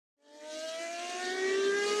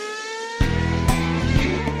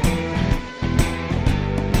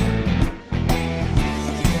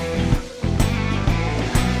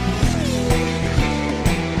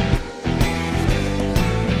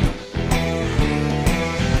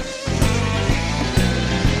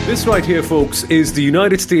This right here, folks, is the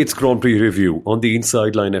United States Grand Prix review on the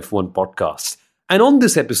Inside Line F1 podcast. And on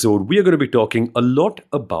this episode, we are going to be talking a lot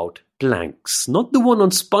about planks. Not the one on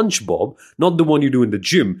SpongeBob, not the one you do in the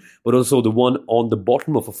gym, but also the one on the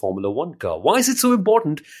bottom of a Formula One car. Why is it so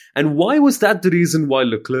important? And why was that the reason why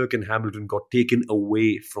Leclerc and Hamilton got taken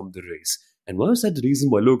away from the race? And why was that the reason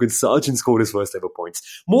why Logan Sargent scored his first ever points?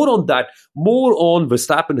 More on that, more on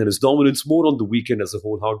Verstappen and his dominance, more on the weekend as a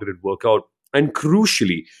whole. How did it work out? And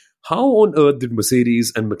crucially, how on earth did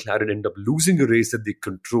Mercedes and McLaren end up losing a race that they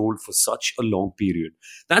controlled for such a long period?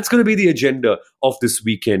 That's going to be the agenda of this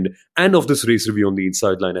weekend and of this race review on the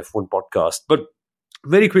Inside Line F1 podcast. But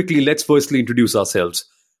very quickly, let's firstly introduce ourselves.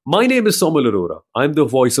 My name is Somal Arora. I'm the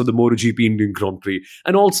voice of the MotoGP Indian Grand Prix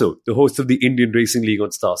and also the host of the Indian Racing League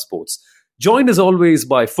on Star Sports. Joined as always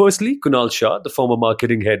by, firstly, Kunal Shah, the former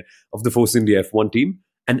marketing head of the Force India F1 team,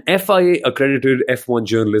 an FIA-accredited F1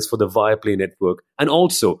 journalist for the Viaplay network, and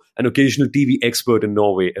also an occasional TV expert in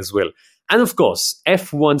Norway as well. And of course,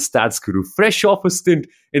 F1 stats guru, fresh off a stint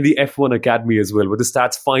in the F1 Academy as well, with the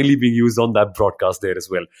stats finally being used on that broadcast there as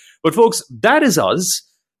well. But folks, that is us.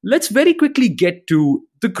 Let's very quickly get to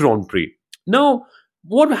the Grand Prix. Now,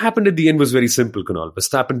 what happened at the end was very simple, Kunal.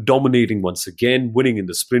 Verstappen dominating once again, winning in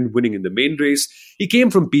the sprint, winning in the main race. He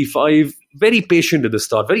came from P5, very patient at the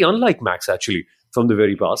start, very unlike Max actually, from the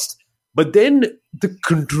very past. But then the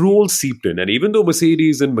control seeped in. And even though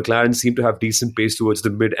Mercedes and McLaren seemed to have decent pace towards the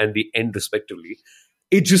mid and the end respectively,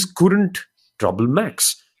 it just couldn't trouble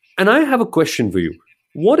Max. And I have a question for you.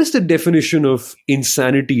 What is the definition of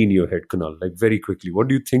insanity in your head, Kunal? Like very quickly, what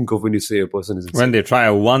do you think of when you say a person is insane? When they try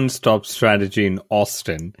a one-stop strategy in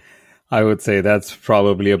Austin, I would say that's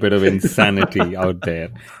probably a bit of insanity out there.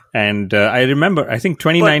 And I remember, I think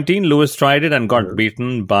 2019, Lewis tried it and got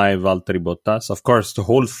beaten by Valtteri Bottas. Of course, the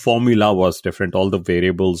whole formula was different. All the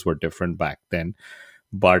variables were different back then.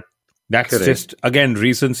 But that's just, again,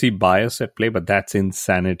 recency bias at play, but that's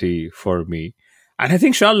insanity for me. And I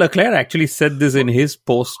think Charles Leclerc actually said this in his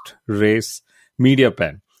post-race media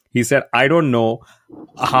pen. He said, I don't know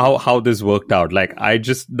how this worked out. Like,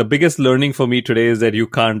 the biggest learning for me today is that you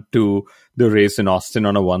can't do the race in Austin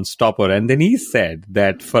on a one-stopper. And then he said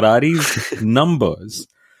that Ferrari's numbers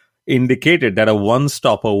indicated that a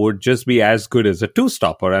one-stopper would just be as good as a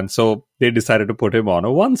two-stopper. And so they decided to put him on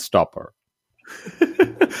a one-stopper.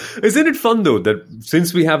 Isn't it fun though that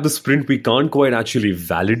since we have the sprint, we can't quite actually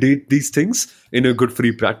validate these things in a good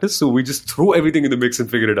free practice, so we just throw everything in the mix and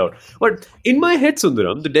figure it out. But in my head,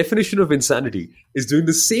 Sundaram, the definition of insanity is doing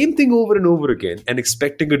the same thing over and over again and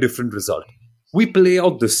expecting a different result. We play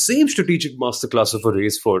out the same strategic masterclass of a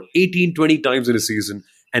race for 18, 20 times in a season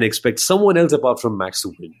and expect someone else apart from Max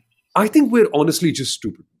to win. I think we're honestly just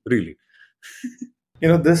stupid, really.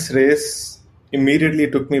 This race immediately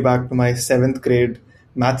took me back to my 7th grade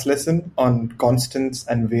maths lesson on constants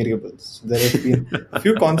and variables. So there have been a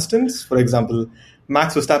few constants. For example,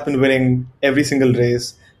 Max Verstappen winning every single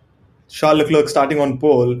race, Charles Leclerc starting on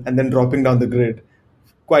pole and then dropping down the grid,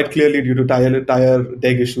 quite clearly due to tire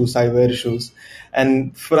deg issues, tire wear issues,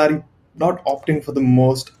 and Ferrari not opting for the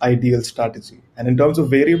most ideal strategy. And in terms of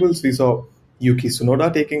variables, we saw Yuki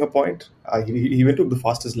Tsunoda taking a point. He even took the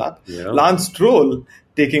fastest lap. Yeah. Lance Stroll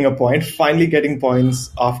taking a point, finally getting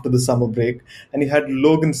points after the summer break. And he had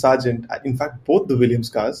Logan Sargent, in fact, both the Williams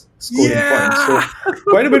cars scoring points. So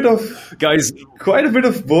quite a bit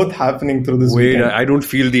of both happening through this weekend. I don't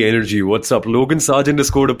feel the energy. What's up? Logan Sargent has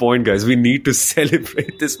scored a point, guys. We need to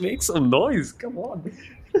celebrate this. Make some noise. Come on.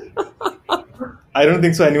 I don't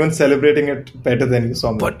think so. Anyone's celebrating it better than you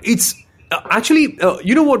saw me. But it's... Actually,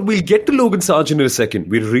 you know what? We'll get to Logan Sargent in a second.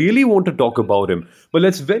 We really want to talk about him. But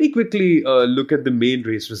let's very quickly look at the main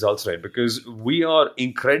race results, right? Because we are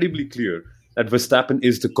incredibly clear that Verstappen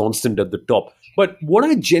is the constant at the top. But what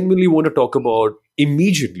I genuinely want to talk about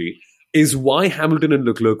immediately is why Hamilton and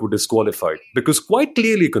Leclerc were disqualified. Because quite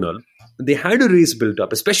clearly, Kunal, they had a race built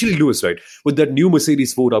up, especially Lewis, right? With that new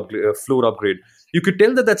Mercedes floor upgrade. You could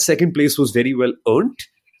tell that second place was very well earned.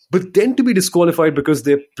 But then to be disqualified because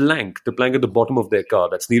their plank, the plank at the bottom of their car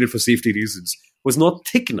that's needed for safety reasons, was not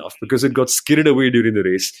thick enough because it got skidded away during the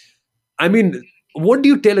race. I mean, what do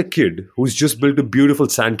you tell a kid who's just built a beautiful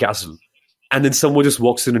sandcastle and then someone just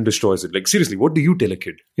walks in and destroys it? Like, seriously, what do you tell a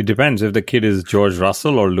kid? It depends if the kid is George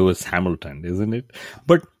Russell or Lewis Hamilton, isn't it?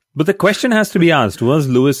 But the question has to be asked, was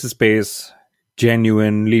Lewis's pace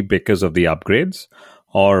genuinely because of the upgrades?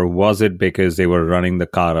 Or was it because they were running the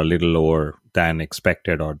car a little lower than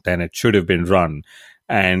expected or than it should have been run?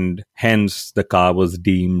 And hence the car was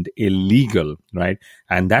deemed illegal, right?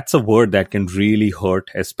 And that's a word that can really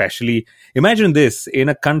hurt, especially, imagine this, in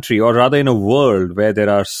a country or rather in a world where there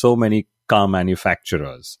are so many car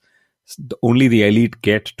manufacturers. Only the elite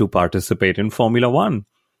get to participate in Formula One.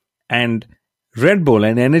 And Red Bull,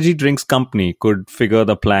 an energy drinks company, could figure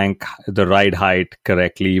the ride height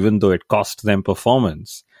correctly, even though it cost them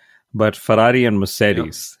performance. But Ferrari and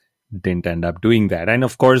Mercedes didn't end up doing that. And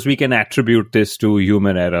of course, we can attribute this to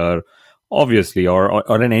human error, obviously,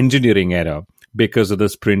 or an engineering error because of the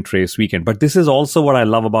sprint race weekend. But this is also what I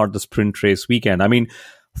love about the sprint race weekend. I mean,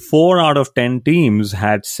 4 out of 10 teams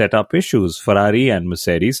had setup issues. Ferrari and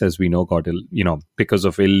Mercedes, as we know, got, because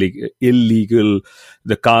of illegal,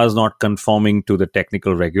 the cars not conforming to the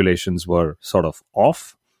technical regulations were sort of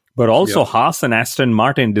off. But also Haas and Aston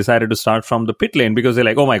Martin decided to start from the pit lane because they're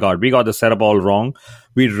like, oh my God, we got the setup all wrong.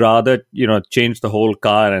 We'd rather, change the whole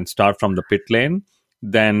car and start from the pit lane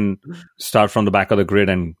than start from the back of the grid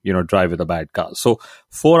and, drive with a bad car. So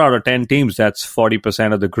 4 out of 10 teams, that's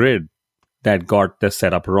 40% of the grid that got the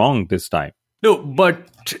setup wrong this time. No, but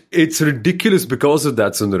it's ridiculous because of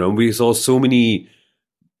that, Sundaram. We saw so many,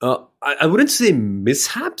 I wouldn't say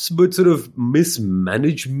mishaps, but sort of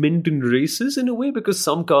mismanagement in races in a way, because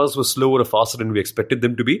some cars were slower or faster than we expected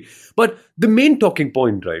them to be. But the main talking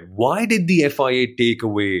point, right? Why did the FIA take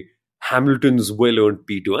away Hamilton's well-earned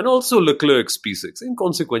P2 and also Leclerc's P6?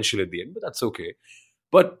 Inconsequential at the end, but that's okay.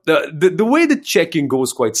 But the way the checking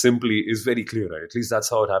goes, quite simply, is very clear, right? At least that's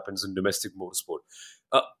how it happens in domestic motorsport.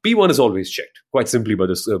 P1 is always checked, quite simply by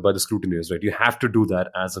the scrutineers, right? You have to do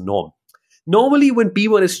that as a norm. Normally, when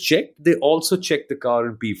P1 is checked, they also check the car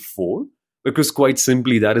in P4, because quite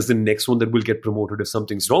simply, that is the next one that will get promoted if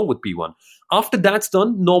something's wrong with P1. After that's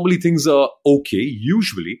done, normally things are okay,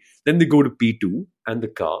 usually. Then they go to P2 and the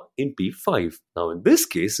car in P5. Now, in this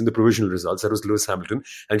case, in the provisional results, that was Lewis Hamilton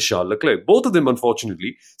and Charles Leclerc. Both of them,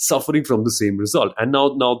 unfortunately, suffering from the same result. And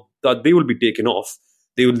now that they will be taken off,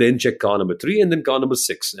 they will then check car number 3 and then car number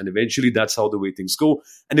 6. And eventually, that's how the way things go.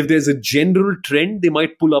 And if there's a general trend, they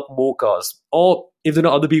might pull up more cars. Or if there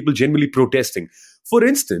are other people generally protesting. For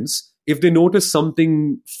instance, if they notice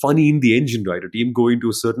something funny in the engine, right, a team going to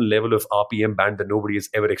a certain level of RPM band that nobody has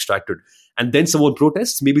ever extracted, and then someone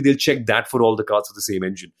protests, maybe they'll check that for all the cars with the same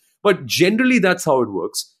engine. But generally, that's how it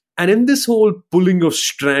works. And in this whole pulling of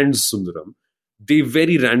strands, Sundaram, they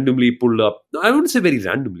very randomly pulled up, I wouldn't say very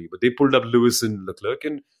randomly, but they pulled up Lewis and Leclerc,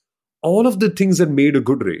 and all of the things that made a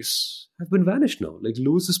good race have been vanished now. Like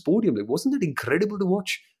Lewis's podium, like, wasn't that incredible to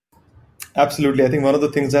watch? Absolutely. I think one of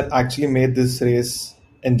the things that actually made this race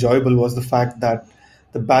enjoyable was the fact that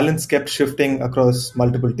the balance kept shifting across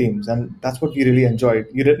multiple teams, and that's what we really enjoyed.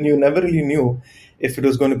 You never really knew if it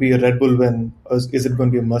was going to be a Red Bull win, or is it going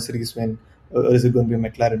to be a Mercedes win, or is it going to be a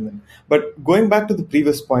McLaren win. But going back to the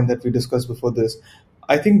previous point that we discussed before this,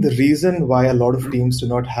 I think the reason why a lot of teams do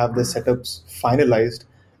not have their setups finalized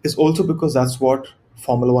is also because that's what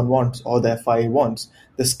Formula One wants, or the FIA wants.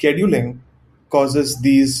 The scheduling causes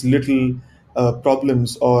these little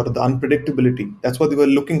problems, or the unpredictability. That's what they were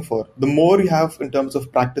looking for. The more you have in terms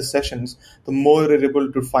of practice sessions, the more you're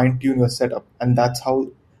able to fine tune your setup. And that's how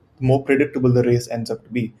more predictable the race ends up to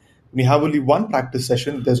be. When you have only one practice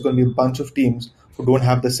session, there's going to be a bunch of teams who don't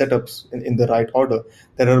have the setups in the right order.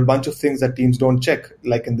 There are a bunch of things that teams don't check,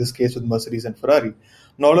 like in this case with Mercedes and Ferrari.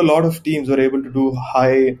 Not a lot of teams were able to do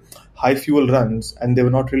high fuel runs, and they were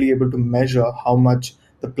not really able to measure how much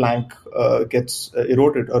the plank gets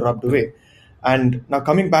eroded or rubbed away. And now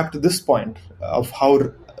coming back to this point of how,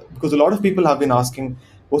 because a lot of people have been asking,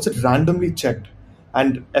 was it randomly checked?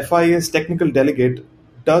 And FIA's technical delegate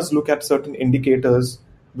does look at certain indicators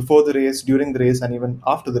before the race, during the race, and even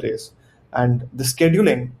after the race. And the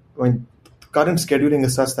scheduling, the current scheduling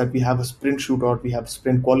is such that we have a sprint shootout, we have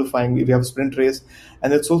sprint qualifying, we have a sprint race,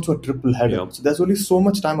 and it's also a triple header. Yeah. So there's only so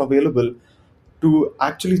much time available to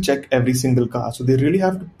actually check every single car. So they really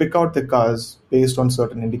have to pick out the cars based on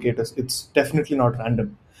certain indicators. It's definitely not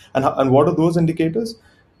random. And what are those indicators?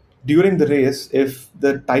 During the race, if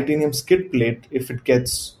the titanium skid plate, if it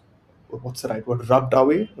gets, rubbed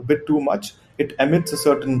away a bit too much, it emits a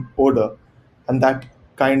certain odor. And that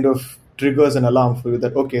kind of triggers an alarm for you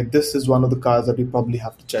that, okay, this is one of the cars that we probably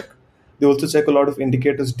have to check. They also check a lot of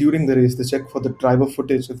indicators during the race. They check for the driver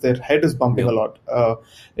footage, if their head is bumping a lot,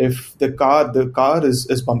 if the car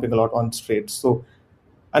is bumping a lot on straights. So,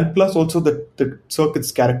 and plus also the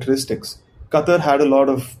circuit's characteristics. Qatar had a lot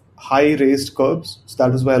of high raised curbs, so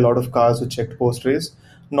that is why a lot of cars were checked post race.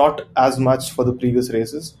 Not as much for the previous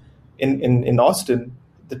races. In Austin,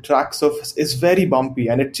 the track surface is very bumpy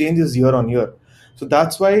and it changes year on year. So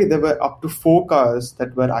that's why there were up to 4 cars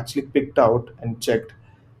that were actually picked out and checked.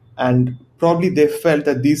 And probably they felt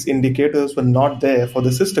that these indicators were not there for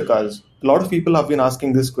the sister cars. A lot of people have been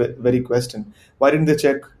asking this very question. Why didn't they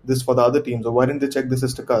check this for the other teams? Or why didn't they check the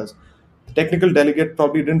sister cars? The technical delegate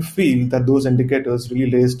probably didn't feel that those indicators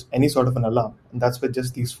really raised any sort of an alarm. And that's why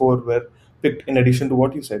just these four were picked in addition to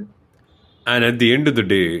what you said. And at the end of the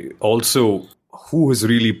day, also, who has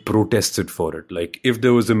really protested for it? Like, if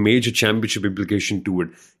there was a major championship implication to it,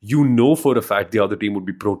 you know for a fact the other team would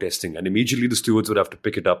be protesting, and immediately the stewards would have to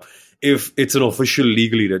pick it up if it's an official,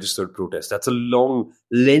 legally registered protest. That's a long,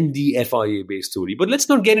 lengthy FIA based story. But let's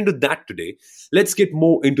not get into that today. Let's get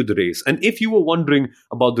more into the race. And if you were wondering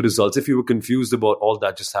about the results, if you were confused about all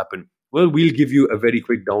that just happened, well, we'll give you a very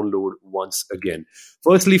quick download once again.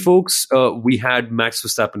 Firstly, folks, we had Max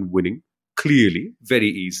Verstappen winning. Clearly, very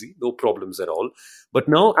easy, no problems at all. But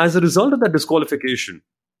now, as a result of that disqualification,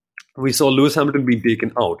 we saw Lewis Hamilton being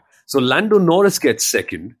taken out. So Lando Norris gets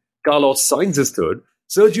second, Carlos Sainz is third,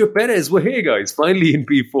 Sergio Perez, well, hey guys, finally in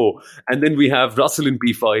P4. And then we have Russell in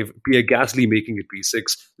P5, Pierre Gasly making it P6,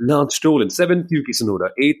 Lance Stroll in 7th, Yuki Tsunoda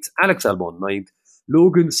 8th, Alex Albon 9th,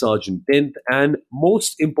 Logan Sargent 10th, and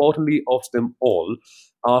most importantly of them all,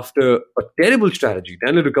 after a terrible strategy,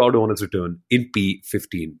 Daniel Ricciardo on his return in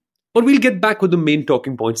P15. But we'll get back with the main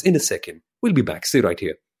talking points in a second. We'll be back. Stay right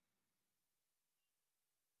here.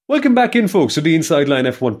 Welcome back in, folks, to the Inside Line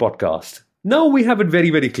F1 podcast. Now we have it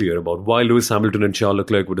very, very clear about why Lewis Hamilton and Charles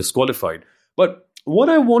Leclerc were disqualified. But what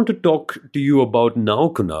I want to talk to you about now,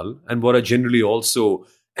 Kunal, and what I generally also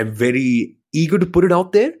am very eager to put it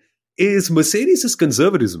out there, is Mercedes'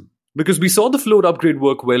 conservatism. Because we saw the floor upgrade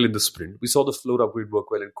work well in the sprint. We saw the floor upgrade work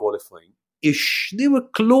well in qualifying. They were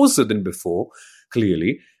closer than before,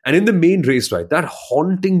 clearly. And in the main race, right, that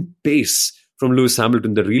haunting pace from Lewis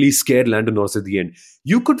Hamilton that really scared Lando Norris at the end,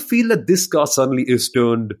 you could feel that this car suddenly is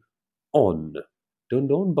turned on.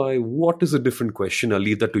 Turned on by what is a different question. I'll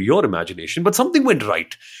leave that to your imagination. But something went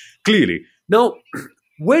right, clearly. Now,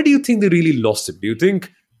 where do you think they really lost it? Do you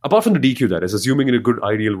think, apart from the DQ, that is, assuming in a good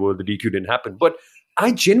ideal world, the DQ didn't happen. But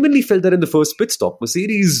I genuinely felt that in the first pit stop,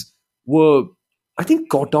 Mercedes were, I think,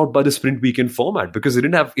 caught out by the sprint weekend format because they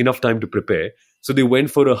didn't have enough time to prepare. So they went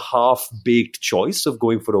for a half-baked choice of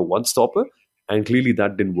going for a one-stopper, and clearly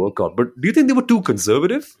that didn't work out. But do you think they were too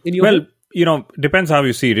conservative in your Well, depends how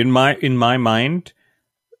you see it. In my mind,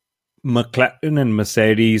 McLaren and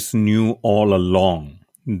Mercedes knew all along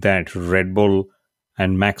that Red Bull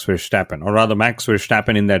and Max Verstappen, or rather Max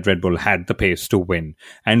Verstappen in that Red Bull, had the pace to win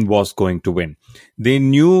and was going to win. They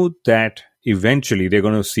knew that eventually they're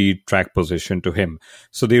going to cede track position to him.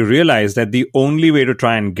 So they realized that the only way to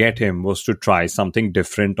try and get him was to try something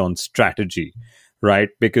different on strategy, right?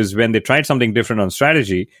 Because when they tried something different on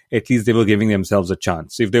strategy, at least they were giving themselves a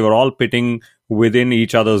chance. If they were all pitting within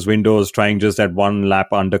each other's windows, trying just that one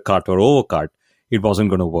lap undercut or overcut, it wasn't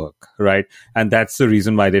going to work, right? And that's the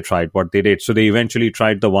reason why they tried what they did. So they eventually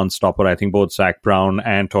tried the one-stopper. I think both Zach Brown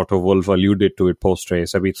and Toto Wolff alluded to it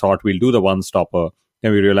post-race. And we thought we'll do the one-stopper.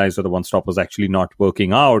 Then we realized that the one-stopper was actually not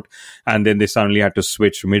working out. And then they suddenly had to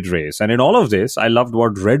switch mid-race. And in all of this, I loved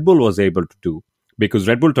what Red Bull was able to do. Because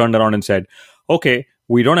Red Bull turned around and said, okay,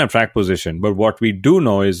 we don't have track position. But what we do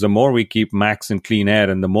know is the more we keep Max in clean air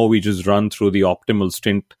and the more we just run through the optimal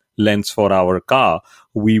stint lengths for our car,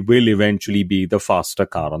 we will eventually be the faster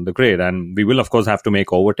car on the grid. And we will, of course, have to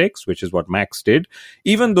make overtakes, which is what Max did,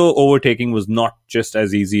 even though overtaking was not just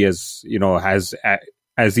as easy as,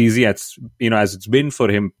 as easy as, as it's been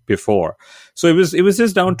for him before. So it was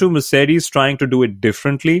just down to Mercedes trying to do it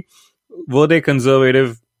differently. Were they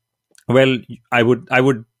conservative? Well, I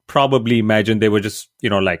would probably imagine they were just,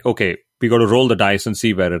 like, okay, we got to roll the dice and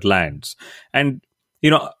see where it lands. And,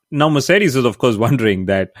 now Mercedes is, of course, wondering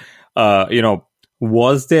that,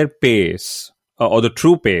 was their pace or the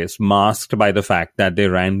true pace masked by the fact that they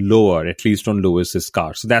ran lower, at least on Lewis's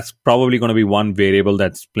car. So that's probably going to be one variable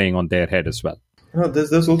that's playing on their head as well.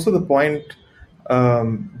 There's also the point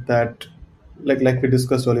that, like we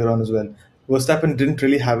discussed earlier on as well, Verstappen didn't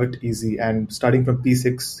really have it easy. And starting from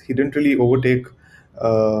P6, he didn't really overtake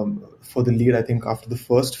for the lead, I think, after the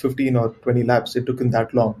first 15 or 20 laps. It took him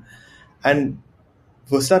that long. And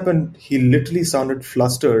Verstappen, he literally sounded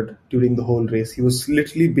flustered during the whole race. He was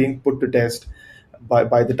literally being put to test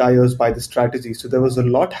by the tires, by the strategy. So there was a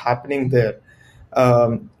lot happening there.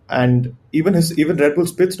 And even Red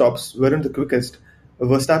Bull's pit stops weren't the quickest.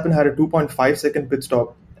 Verstappen had a 2.5 second pit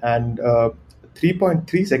stop and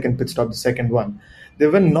 3.3 second pit stop, the second one. They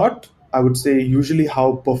were not, I would say, usually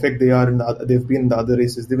how perfect they've been in the other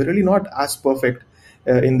races. They were really not as perfect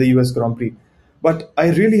in the US Grand Prix. But I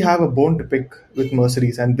really have a bone to pick with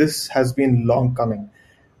Mercedes, and this has been long coming.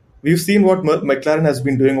 We've seen what McLaren has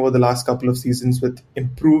been doing over the last couple of seasons with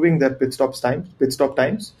improving their pit stop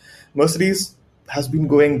times. Mercedes has been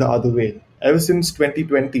going the other way. Ever since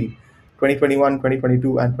 2020, 2021,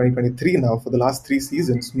 2022, and 2023 now, for the last 3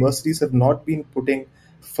 seasons, Mercedes have not been putting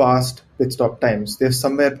fast pit stop times. They're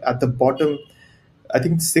somewhere at the bottom, I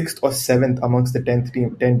think sixth or seventh amongst the 10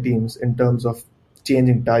 teams in terms of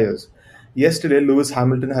changing tires. Yesterday, Lewis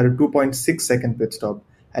Hamilton had a 2.6 second pit stop,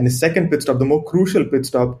 and his second pit stop, the more crucial pit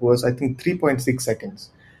stop, was I think 3.6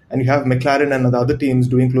 seconds. And you have McLaren and the other teams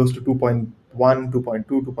doing close to 2.1, 2.2,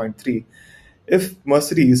 2.3. If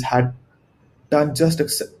Mercedes had done just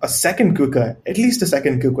a second quicker, at least a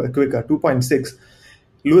second quicker, 2.6,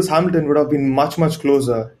 Lewis Hamilton would have been much, much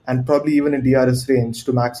closer and probably even in DRS range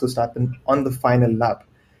to Max Verstappen on the final lap.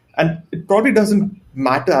 And it probably doesn't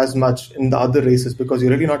matter as much in the other races because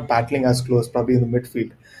you're really not battling as close, probably in the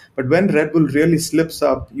midfield. But when Red Bull really slips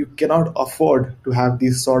up, you cannot afford to have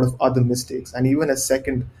these sort of other mistakes. And even a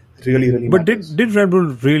second really, really matters. But did Red Bull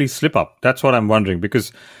really slip up? That's what I'm wondering,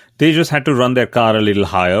 because they just had to run their car a little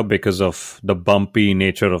higher because of the bumpy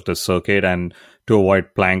nature of the circuit and to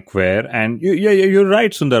avoid plank wear. And you're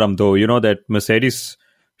right, Sundaram, though, that Mercedes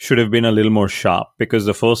should have been a little more sharp because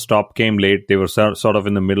the first stop came late. They were sort of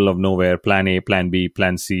in the middle of nowhere, plan A, plan B,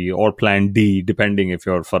 plan C, or plan D, depending if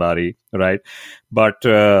you're Ferrari, right? But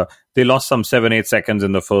they lost some 7-8 seconds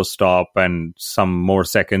in the first stop and some more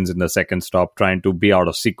seconds in the second stop, trying to be out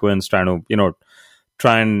of sequence, trying to,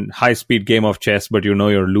 try and high-speed game of chess, but you're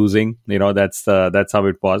losing. That's how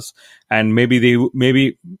it was. And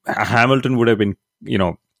maybe Hamilton would have been,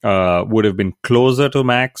 would have been closer to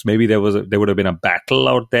Max. Maybe there would have been a battle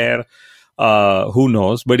out there. Who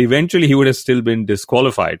knows? But eventually he would have still been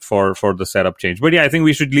disqualified for the setup change. But yeah, I think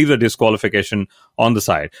we should leave the disqualification on the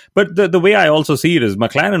side. But the way I also see it is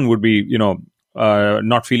McLaren would be,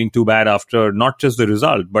 not feeling too bad after not just the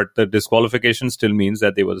result, but the disqualification still means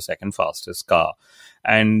that they were the second fastest car.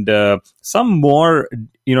 And some more,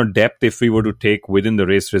 depth if we were to take within the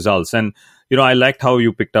race results. And, I liked how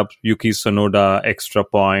you picked up Yuki Tsunoda extra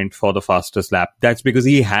point for the fastest lap. That's because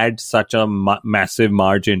he had such a massive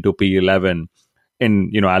margin to P11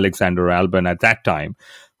 in, Alexander Albon at that time,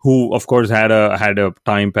 who of course had a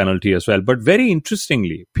time penalty as well. But very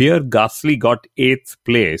interestingly, Pierre Gasly got 8th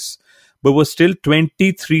place, but was still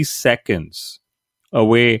 23 seconds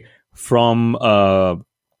away from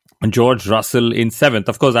George Russell in 7th.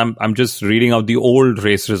 Of course, I'm just reading out the old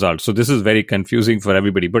race results, so this is very confusing for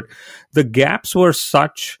everybody. But the gaps were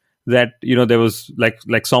such that there was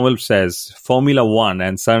like Sommel says, Formula One,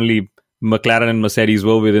 and suddenly McLaren and Mercedes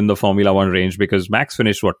were within the Formula One range because Max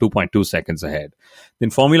finished 2.2 seconds ahead.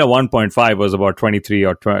 Then Formula 1.5 was about 23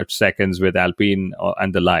 or 12 seconds with Alpine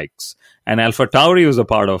and the likes. And Alpha Tauri was a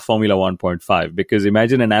part of Formula 1.5 because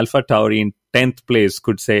imagine an Alpha Tauri in 10th place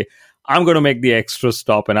could say, I'm going to make the extra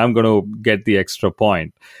stop and I'm going to get the extra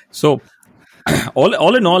point. So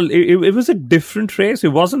all in all, it was a different race. It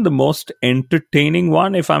wasn't the most entertaining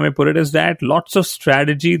one, if I may put it as that. Lots of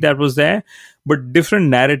strategy that was there, but different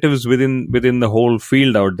narratives within the whole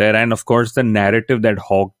field out there. And of course, the narrative that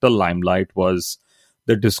hogged the limelight was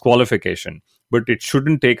the disqualification. But it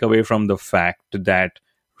shouldn't take away from the fact that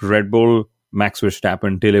Red Bull, Max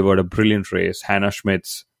Verstappen delivered a brilliant race. Hannah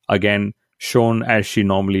Schmitz, again, shown as she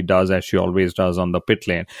normally does, as she always does on the pit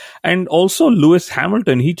lane. And also Lewis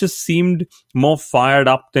Hamilton, he just seemed more fired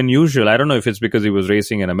up than usual. I don't know if it's because he was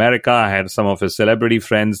racing in America, I had some of his celebrity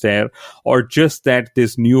friends there, or just that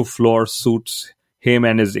this new floor suits him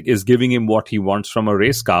and is giving him what he wants from a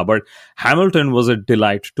race car. But Hamilton was a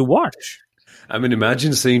delight to watch. I mean,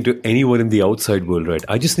 imagine saying to anyone in the outside world, right,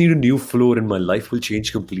 I just need a new floor and my life will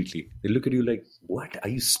change completely. They look at you like, what? Are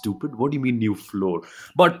you stupid? What do you mean new floor?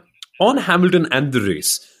 But on Hamilton and the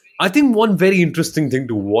race, I think one very interesting thing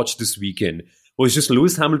to watch this weekend was just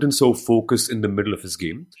Lewis Hamilton so focused in the middle of his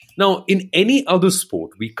game. Now, in any other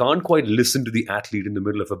sport, we can't quite listen to the athlete in the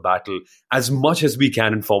middle of a battle as much as we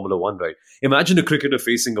can in Formula One, right? Imagine a cricketer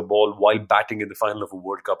facing a ball while batting in the final of a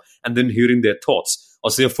World Cup and then hearing their thoughts. Or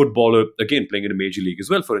say a footballer, again, playing in a major league as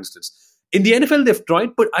well, for instance. In the NFL, they've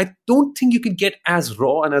tried, but I don't think you can get as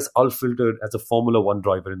raw and as unfiltered as a Formula One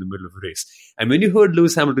driver in the middle of a race. And when you heard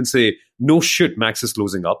Lewis Hamilton say, no shit, Max is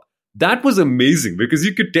closing up, that was amazing because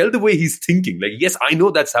you could tell the way he's thinking. Like, yes, I know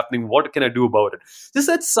that's happening. What can I do about it? Just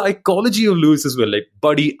that psychology of Lewis as well. Like,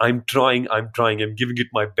 buddy, I'm trying, I'm giving it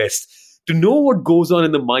my best. To know what goes on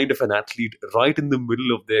in the mind of an athlete right in the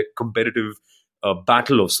middle of their competitive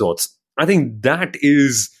battle of sorts, I think that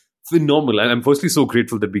is phenomenal. And I'm firstly so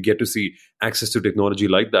grateful that we get to see access to technology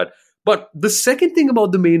like that. But the second thing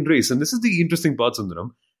about the main race, and this is the interesting part,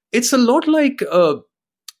 Sundaram, it's a lot like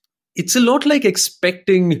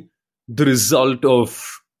expecting the result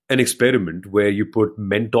of an experiment where you put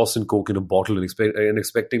Mentos and Coke in a bottle and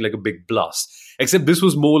expecting like a big blast. Except this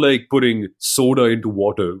was more like putting soda into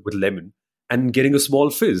water with lemon and getting a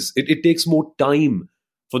small fizz. It takes more time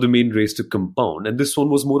for the main race to compound. And this one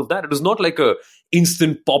was more of that. It was not like a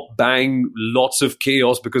instant pop bang, lots of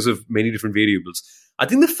chaos because of many different variables. I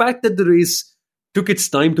think the fact that the race took its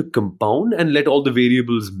time to compound and let all the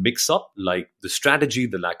variables mix up, like the strategy,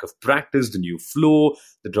 the lack of practice, the new flow,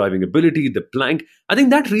 the driving ability, the plank, I think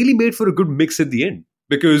that really made for a good mix at the end,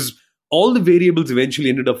 because all the variables eventually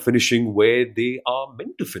ended up finishing where they are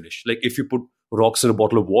meant to finish. Like if you put rocks in a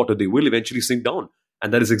bottle of water, they will eventually sink down.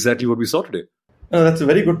 And that is exactly what we saw today. No, that's a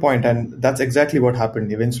very good point, and that's exactly what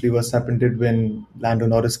happened. Eventually, Verstappen did win. Lando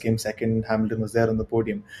Norris came second. Hamilton was there on the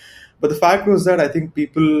podium. But the fact was that I think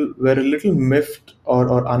people were a little miffed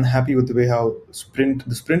or unhappy with the way how the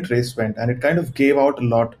sprint race went, and it kind of gave out a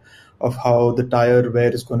lot of how the tire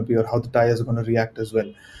wear is going to be or how the tires are going to react as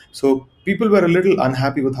well. So people were a little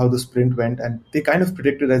unhappy with how the sprint went, and they kind of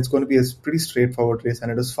predicted that it's going to be a pretty straightforward race,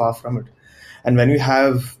 and it is far from it. And when you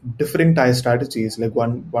have differing tire strategies, like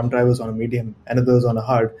one driver's on a medium, another's on a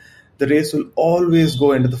hard, the race will always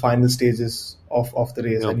go into the final stages of the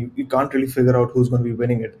race, and you can't really figure out who's going to be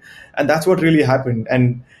winning it. And that's what really happened.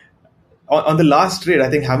 And on the last straight,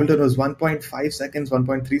 I think Hamilton was 1.5 seconds,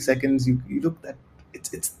 1.3 seconds. You look at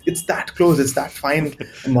it's that close, it's that fine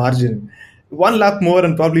margin. One lap more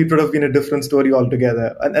and probably it would have been a different story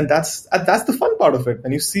altogether. And that's the fun part of it.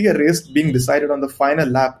 When you see a race being decided on the final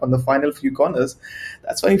lap, on the final few corners,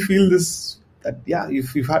 that's when you feel this, that, yeah,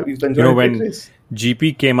 you've enjoyed a when great race.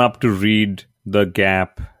 GP came up to read the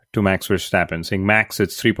gap to Max Verstappen, saying, Max,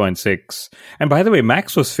 it's 3.6. And by the way,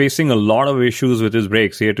 Max was facing a lot of issues with his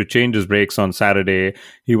brakes. He had to change his brakes on Saturday.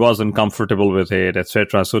 He wasn't comfortable with it,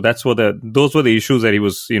 etc. So those were the issues that he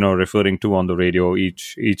was, referring to on the radio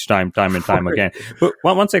each time and time again. But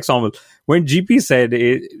one example, when GP said,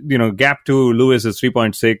 gap to Lewis is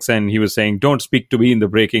 3.6, and he was saying, don't speak to me in the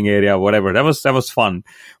braking area, whatever. That was fun.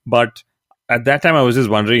 But at that time, I was just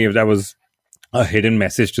wondering if that was a hidden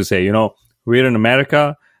message to say, we're in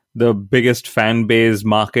America, the biggest fan base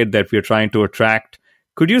market that we're trying to attract.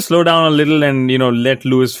 Could you slow down a little and, let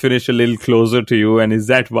Lewis finish a little closer to you? And is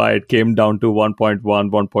that why it came down to 1.1,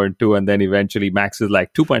 1.2, and then eventually Max is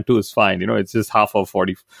like 2.2 is fine. It's just half of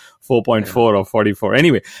 44.4 or 44.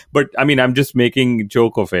 Anyway, but I mean, I'm just making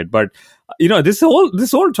joke of it. But, this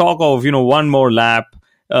whole talk of, one more lap,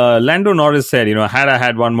 Lando Norris said, had I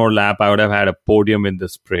had one more lap, I would have had a podium in the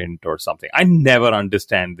sprint or something. I never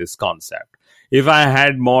understand this concept. If I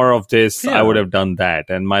had more of this, I would have done that,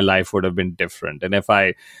 and my life would have been different. And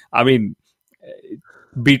it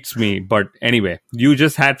beats me. But anyway, you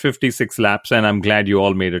just had 56 laps, and I'm glad you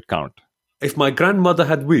all made it count. If my grandmother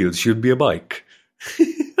had wheels, she'd be a bike.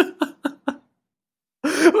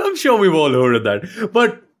 I'm sure we've all heard of that.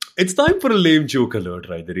 But it's time for a lame joke alert,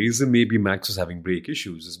 right? The reason maybe Max was having brake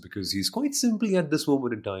issues is because he's quite simply, at this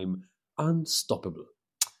moment in time, unstoppable.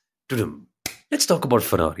 Ta-dum. Let's talk about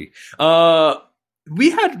Ferrari. We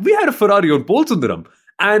had a Ferrari on pole, Sundaram,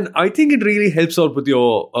 and I think it really helps out with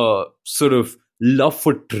your sort of love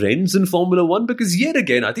for trends in Formula One, because yet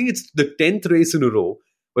again, I think it's the 10th race in a row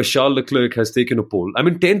where Charles Leclerc has taken a pole.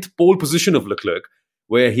 10th pole position of Leclerc,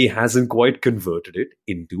 where he hasn't quite converted it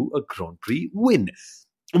into a Grand Prix win.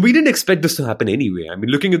 We didn't expect this to happen anyway. I mean,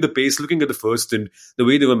 looking at the pace, looking at the first and the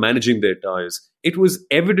way they were managing their tires, it was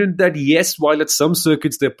evident that yes, while at some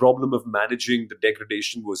circuits their problem of managing the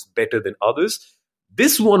degradation was better than others,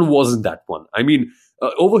 this one wasn't that one. I mean,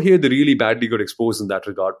 over here, they really badly got exposed in that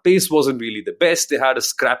regard. Pace wasn't really the best. They had a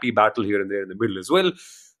scrappy battle here and there in the middle as well.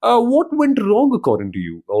 What went wrong, according to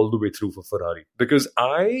you, all the way through for Ferrari? Because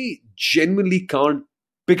I genuinely can't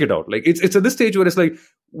pick it out. Like, it's at this stage where it's like,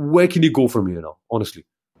 where can you go from here now, honestly?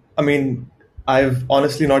 I mean, I've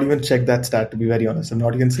honestly not even checked that stat, to be very honest. I've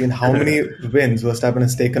not even seen how many wins Verstappen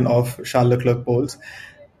has taken off Charles Leclerc poles.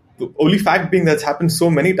 The only fact being that's happened so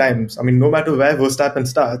many times. I mean, no matter where Verstappen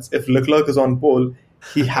starts, if Leclerc is on pole,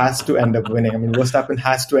 he has to end up winning. I mean, Verstappen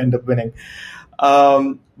has to end up winning.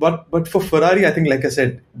 But for Ferrari, I think, like I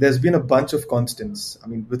said, there's been a bunch of constants. I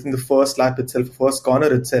mean, within the first lap itself, first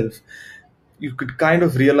corner itself, you could kind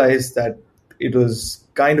of realize that it was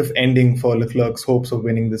kind of ending for Leclerc's hopes of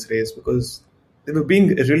winning this race, because they were being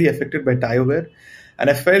really affected by tire wear.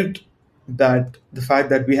 And I felt that the fact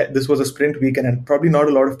that this was a sprint weekend, and probably not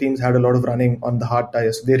a lot of teams had a lot of running on the hard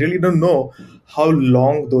tires. So they really don't know how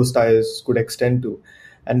long those tires could extend to.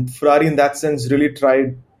 And Ferrari, in that sense, really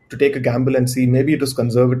tried to take a gamble and see, maybe it was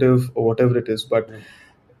conservative or whatever it is. But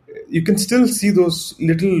you can still see those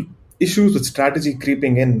little issues with strategy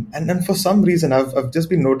creeping in. And then for some reason, I've just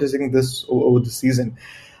been noticing this over the season.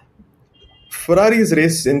 Ferrari's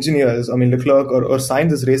race engineers, I mean Leclerc or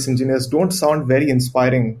Sainz's race engineers, don't sound very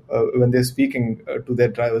inspiring when they're speaking to their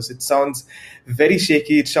drivers. It sounds very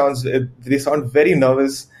shaky. They sound very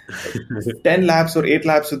nervous. 10 laps or 8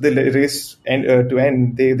 laps with the race to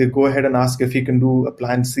end, they go ahead and ask if he can do a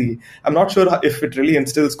plan C. I'm not sure if it really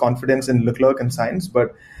instills confidence in Leclerc and Sainz,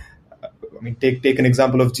 but I mean, take an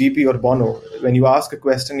example of GP or Bono. When you ask a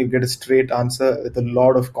question, you get a straight answer with a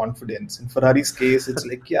lot of confidence. In Ferrari's case, it's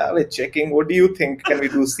like, yeah, we're checking. What do you think? Can we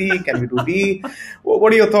do C? Can we do D?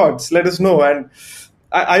 What are your thoughts? Let us know. And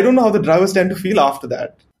I don't know how the drivers tend to feel after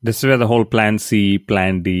that. This is where the whole Plan C,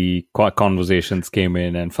 Plan D conversations came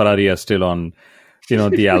in, and Ferrari are still on,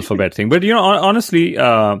 the alphabet thing. But honestly,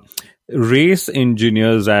 race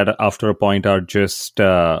engineers after a point are just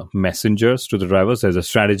messengers to the drivers. There's a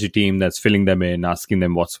strategy team that's filling them in, asking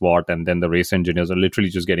them what's what, and then the race engineers are literally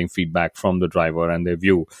just getting feedback from the driver and their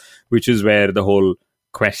view, which is where the whole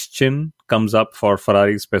question comes up for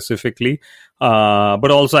Ferrari specifically.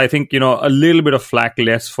 But also, I think, a little bit of flack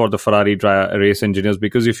less for the Ferrari race engineers,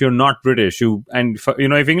 because if you're not British,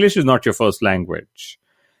 if English is not your first language,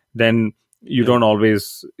 then you don't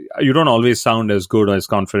always sound as good or as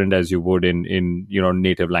confident as you would in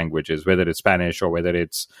native languages, whether it's Spanish or whether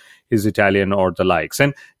it's Italian or the likes.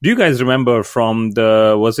 And do you guys remember from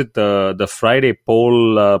the Friday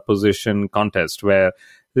pole position contest where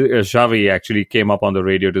Xavi actually came up on the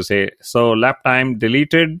radio to say, so lap time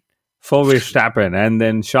deleted for Verstappen, and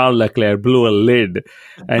then Charles Leclerc blew a lid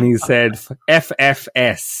and he said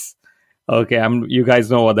FFS. Okay, you guys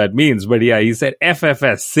know what that means, but yeah, he said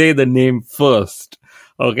FFS, say the name first.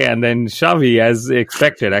 Okay, and then Xavi, as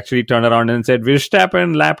expected, actually turned around and said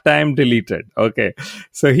Verstappen, lap time deleted. Okay,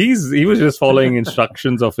 so he was just following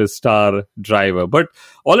instructions of his star driver. But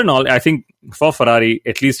all in all, I think for Ferrari,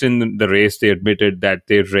 at least in the race, they admitted that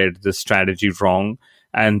they read the strategy wrong,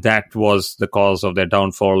 and that was the cause of their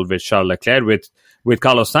downfall with Charles Leclerc. With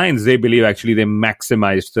Carlos Sainz, they believe actually they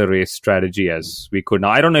maximized the race strategy as we could. Now,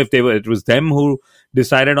 I don't know if it was them who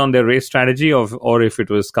decided on their race strategy or if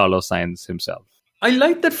it was Carlos Sainz himself. I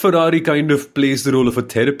like that Ferrari kind of plays the role of a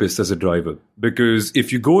therapist as a driver, because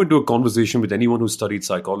if you go into a conversation with anyone who studied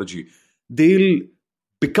psychology, they'll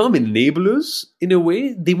become enablers in a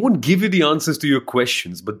way. They won't give you the answers to your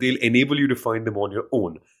questions, but they'll enable you to find them on your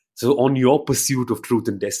own. So on your pursuit of truth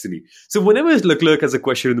and destiny. So whenever Leclerc has a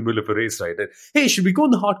question in the middle of a race, right, that, hey, should we go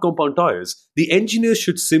on the hard compound tires? The engineer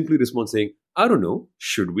should simply respond saying, I don't know,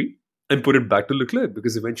 should we? And put it back to Leclerc,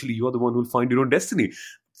 because eventually you're the one who'll find your own destiny.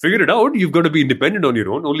 Figure it out. You've got to be independent on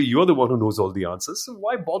your own. Only you're the one who knows all the answers. So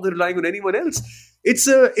why bother relying on anyone else? It's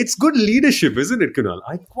good leadership, isn't it, Kunal?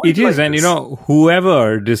 It is, and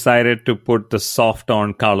whoever decided to put the soft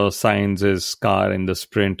on Carlos Sainz's car in the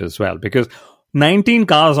sprint as well, because 19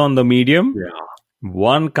 cars on the medium,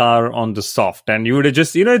 one car on the soft. And you would have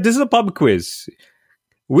just, this is a pub quiz.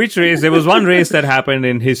 Which race? There was one race that happened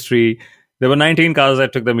in history. There were 19 cars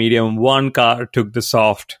that took the medium. One car took the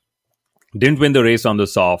soft. Didn't win the race on the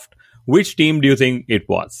soft. Which team do you think it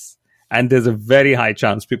was? And there's a very high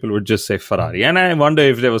chance people would just say Ferrari. And I wonder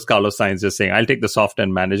if there was Carlos Sainz just saying, I'll take the soft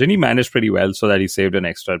and manage. And he managed pretty well so that he saved an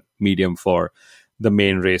extra medium for the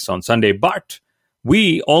main race on Sunday. But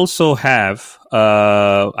we also have,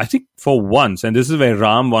 I think for once, and this is where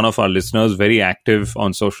Ram, one of our listeners, very active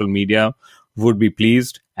on social media, would be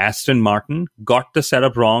pleased. Aston Martin got the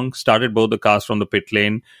setup wrong, started both the cars from the pit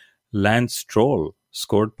lane. Lance Stroll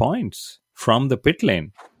scored points from the pit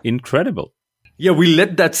lane. Incredible. Yeah, we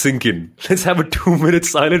let that sink in. Let's have a 2-minute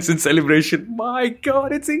silence in celebration. My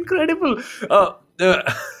God, it's incredible.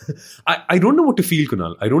 I don't know what to feel,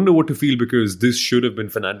 Kunal. I don't know what to feel, because this should have been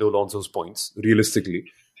Fernando Alonso's points, realistically.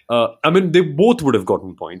 They both would have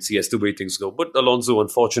gotten points, yes, the way things go. But Alonso,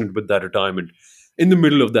 unfortunate with that retirement in the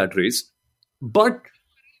middle of that race. But,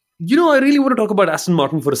 I really want to talk about Aston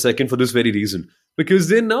Martin for a second for this very reason. Because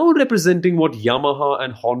they're now representing what Yamaha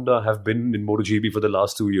and Honda have been in MotoGP for the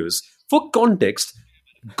last 2 years. For context,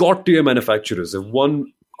 god-tier manufacturers have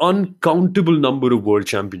won uncountable number of world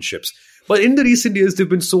championships. But in the recent years, they've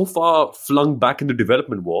been so far flung back into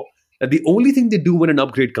development war that the only thing they do when an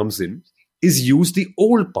upgrade comes in is use the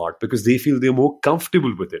old part, because they feel they're more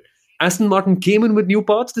comfortable with it. Aston Martin came in with new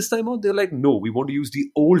parts this time out. They're like, no, we want to use the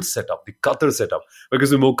old setup, the Qatar setup,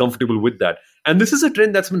 because we're more comfortable with that. And this is a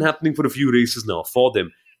trend that's been happening for a few races now for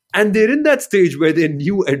them. And they're in that stage where their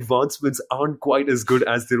new advancements aren't quite as good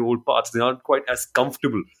as their old parts. They aren't quite as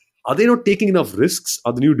comfortable. Are they not taking enough risks?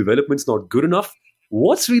 Are the new developments not good enough?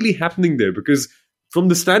 What's really happening there? Because from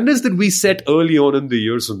the standards that we set early on in the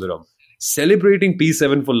year, Sundaram, celebrating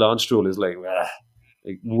P7 for Lance Stroll is like,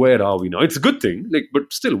 where are we now? It's a good thing,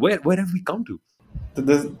 but still, where have we come to?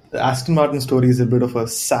 The Aston Martin story is a bit of a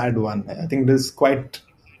sad one. I think it is quite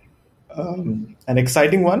an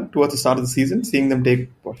exciting one towards the start of the season, seeing them take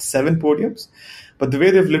 7 podiums. But the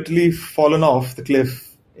way they've literally fallen off the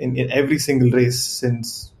cliff in every single race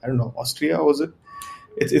since, I don't know, Austria, was it?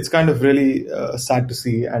 It's kind of really sad to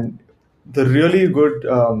see. And the really good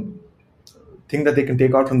thing that they can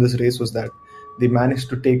take out from this race was that they managed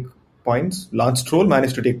to take points. Lance Stroll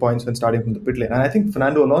managed to take points when starting from the pit lane. And I think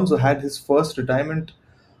Fernando Alonso had his first retirement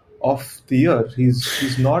of the year.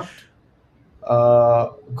 He's not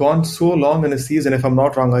gone so long in a season. If I'm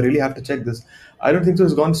not wrong, I really have to check this. I don't think so.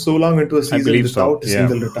 He's gone so long into a season without a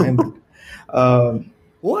single retirement.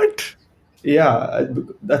 What? Yeah,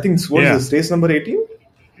 I think what is this, race number 18?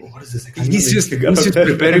 What is this? He's just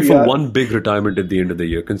preparing for one big retirement at the end of the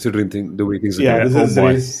year, considering the way things are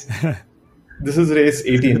going. This is race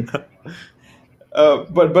 18.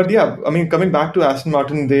 But yeah, I mean, coming back to Aston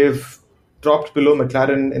Martin, they've dropped below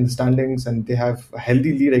McLaren in the standings, and they have a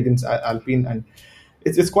healthy lead against Alpine. And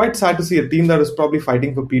it's quite sad to see a team that was probably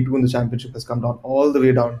fighting for P2 in the championship has come down all the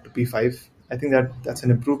way down to P5. I think that's an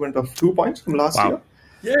improvement of 2 points from last year.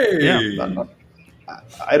 Yay! Yeah.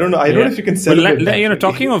 I don't know. I don't know if you can celebrate.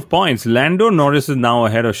 Talking of points, Lando Norris is now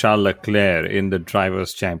ahead of Charles Leclerc in the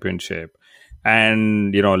Drivers' Championship,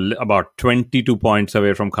 and about 22 points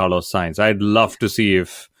away from Carlos Sainz. I'd love to see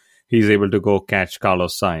if he's able to go catch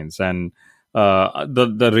Carlos Sainz. And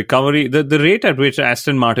the recovery, the rate at which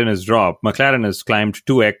Aston Martin has dropped, McLaren has climbed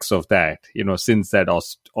 2x of that, since that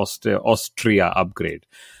Austria upgrade.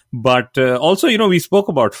 But also, we spoke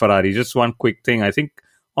about Ferrari. Just one quick thing. I think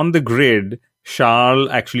on the grid, Charles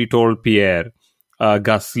actually told Pierre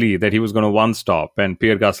Gasly that he was going to one stop, and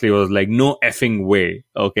Pierre Gasly was like, no effing way.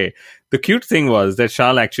 Okay. The cute thing was that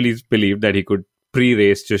Charles actually believed that he could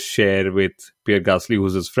pre-race just share with Pierre Gasly,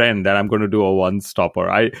 who's his friend, that I'm going to do a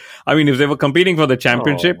one-stopper. I mean, if they were competing for the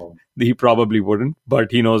championship, he probably wouldn't,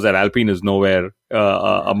 but he knows that Alpine is nowhere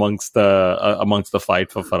amongst the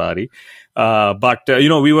fight for Ferrari. But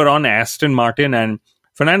we were on Aston Martin, and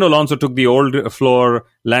Fernando Alonso took the old floor,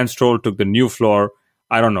 Lance Stroll took the new floor.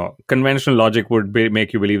 I don't know. Conventional logic would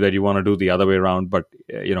make you believe that you want to do the other way around, but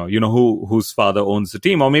whose father owns the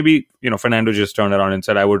team, or maybe Fernando just turned around and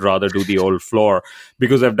said, "I would rather do the old floor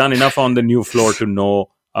because I've done enough on the new floor to know,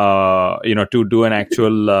 to do an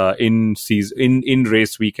actual in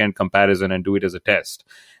race weekend comparison and do it as a test."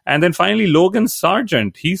 And then finally, Logan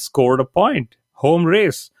Sargent, he scored a point, home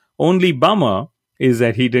race. Only bummer is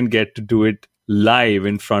that he didn't get to do it live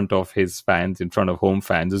in front of his fans, in front of home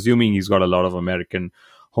fans, assuming he's got a lot of American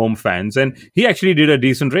home fans. And he actually did a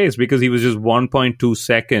decent race because he was just 1.2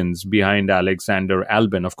 seconds behind Alexander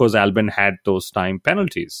Albon. Of course, Albon had those time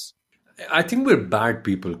penalties. I think we're bad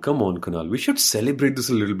people. Come on, Kunal. We should celebrate this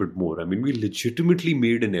a little bit more. I mean, we legitimately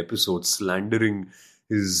made an episode slandering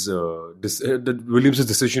his Williams'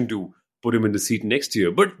 decision to put him in the seat next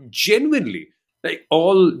year. But genuinely, like,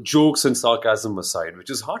 all jokes and sarcasm aside, which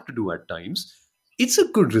is hard to do at times, it's a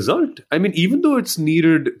good result. I mean, even though it's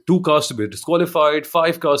needed 2 cars to be disqualified,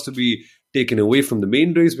 5 cars to be taken away from the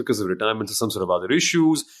main race because of retirements or some sort of other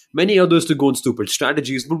issues, many others to go on stupid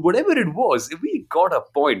strategies, but whatever it was, we got a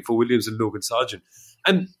point for Williams and Logan Sargent.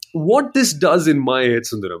 And what this does in my head,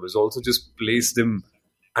 Sundaram, is also just place them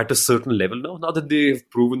at a certain level now that they've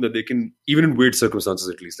proven that they can, even in weird circumstances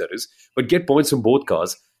at least, that is, but get points from both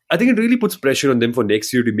cars. I think it really puts pressure on them for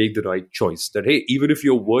next year to make the right choice. That, hey, even if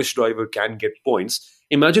your worst driver can get points,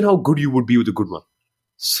 imagine how good you would be with a good one.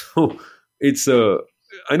 So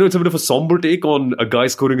I know it's a bit of a somber take on a guy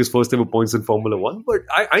scoring his first ever points in Formula One, but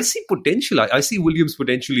I see potential. I see Williams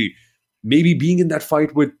potentially maybe being in that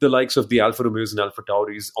fight with the likes of the Alfa Romeos and Alfa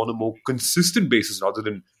Tauris on a more consistent basis rather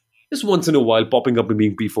than just once in a while popping up and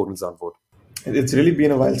being P4 in Zandvoort. It's really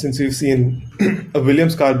been a while since we've seen a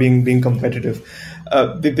Williams car being competitive.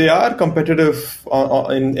 They are competitive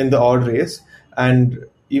in the odd race, and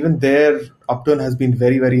even their upturn has been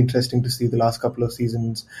very, very interesting to see the last couple of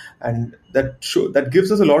seasons, and that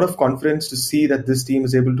gives us a lot of confidence to see that this team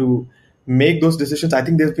is able to make those decisions. I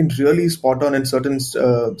think they've been really spot on in certain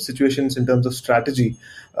situations in terms of strategy,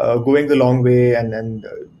 going the long way and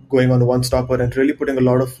going on the one stopper and really putting a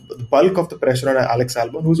lot of the bulk of the pressure on Alex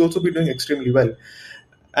Albon, who's also been doing extremely well.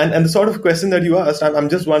 And the sort of question that you asked, I'm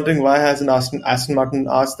just wondering why hasn't Aston Martin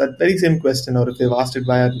asked that very same question, or if they've asked it,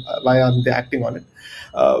 why aren't they acting on it?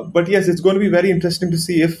 But yes, it's going to be very interesting to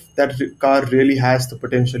see if that car really has the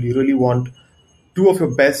potential. You really want 2 of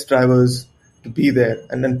your best drivers to be there.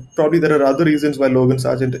 And then probably there are other reasons why Logan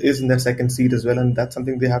Sargent is in that second seat as well, and that's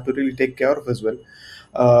something they have to really take care of as well.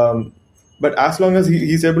 But as long as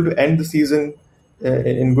he's able to end the season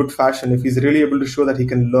in good fashion, if he's really able to show that he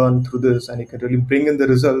can learn through this and he can really bring in the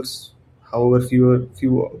results, however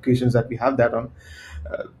few occasions that we have that on,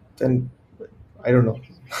 then I don't know.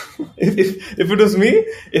 If it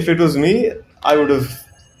was me, I would have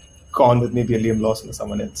gone with maybe a Liam Lawson or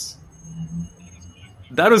someone else.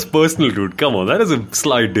 That was personal, dude. Come on, that is a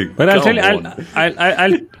slight dig. But I'll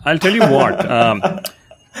tell you what.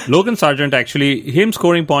 Logan Sargent, actually, him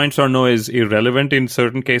scoring points or no is irrelevant in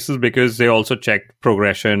certain cases because they also check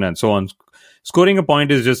progression and so on. Scoring a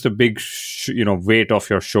point is just a big, weight off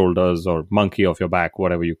your shoulders or monkey off your back,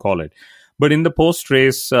 whatever you call it. But in the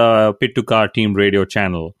post-race Pit to Car team radio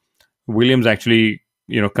channel, Williams actually,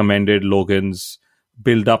 commended Logan's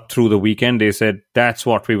build up through the weekend. They said that's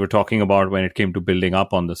what we were talking about when it came to building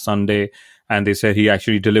up on the Sunday. And they said he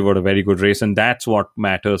actually delivered a very good race. And that's what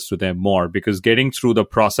matters to them more, because getting through the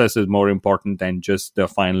process is more important than just the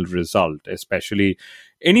final result, especially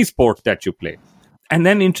any sport that you play. And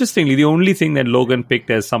then interestingly, the only thing that Logan picked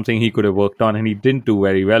as something he could have worked on and he didn't do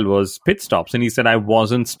very well was pit stops. And he said, I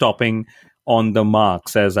wasn't stopping on the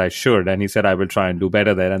marks as I should. And he said, I will try and do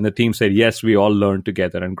better there. And the team said, yes, we all learn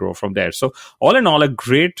together and grow from there. So all in all, a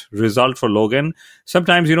great result for Logan.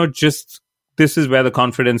 Sometimes, just this is where the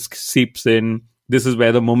confidence seeps in. This is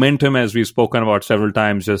where the momentum, as we've spoken about several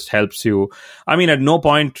times, just helps you. I mean, at no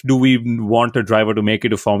point do we want a driver to make it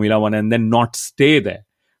to Formula One and then not stay there,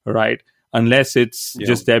 right? Unless it's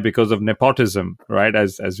just there because of nepotism, right?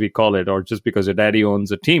 As we call it, or just because your daddy owns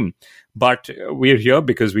a team. But we're here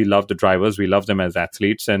because we love the drivers. We love them as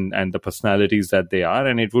athletes and the personalities that they are.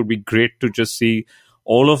 And it would be great to just see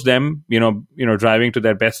all of them, driving to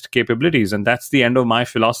their best capabilities. And that's the end of my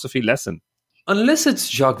philosophy lesson. Unless it's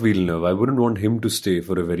Jacques Villeneuve, I wouldn't want him to stay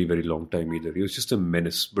for a very, very long time either. He was just a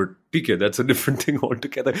menace. But PK, that's a different thing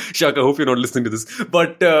altogether. Jacques, I hope you're not listening to this.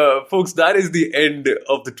 But folks, that is the end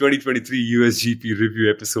of the 2023 USGP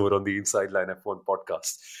review episode on the Inside Line F1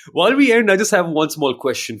 podcast. While we end, I just have one small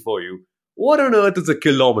question for you. What on earth is a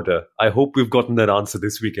kilometer? I hope we've gotten that answer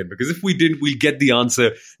this weekend, because if we didn't, we'll get the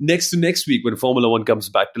answer next week when Formula One comes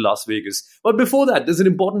back to Las Vegas. But before that, there's an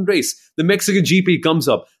important race. The Mexican GP comes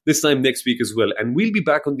up this time next week as well. And we'll be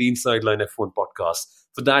back on the Inside Line F1 podcast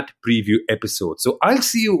for that preview episode. So I'll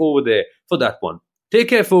see you over there for that one. Take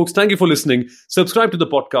care, folks. Thank you for listening. Subscribe to the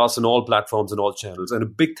podcast on all platforms and all channels. And a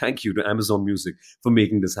big thank you to Amazon Music for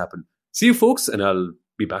making this happen. See you, folks, and I'll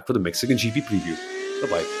be back for the Mexican GP preview.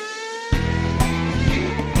 Bye-bye.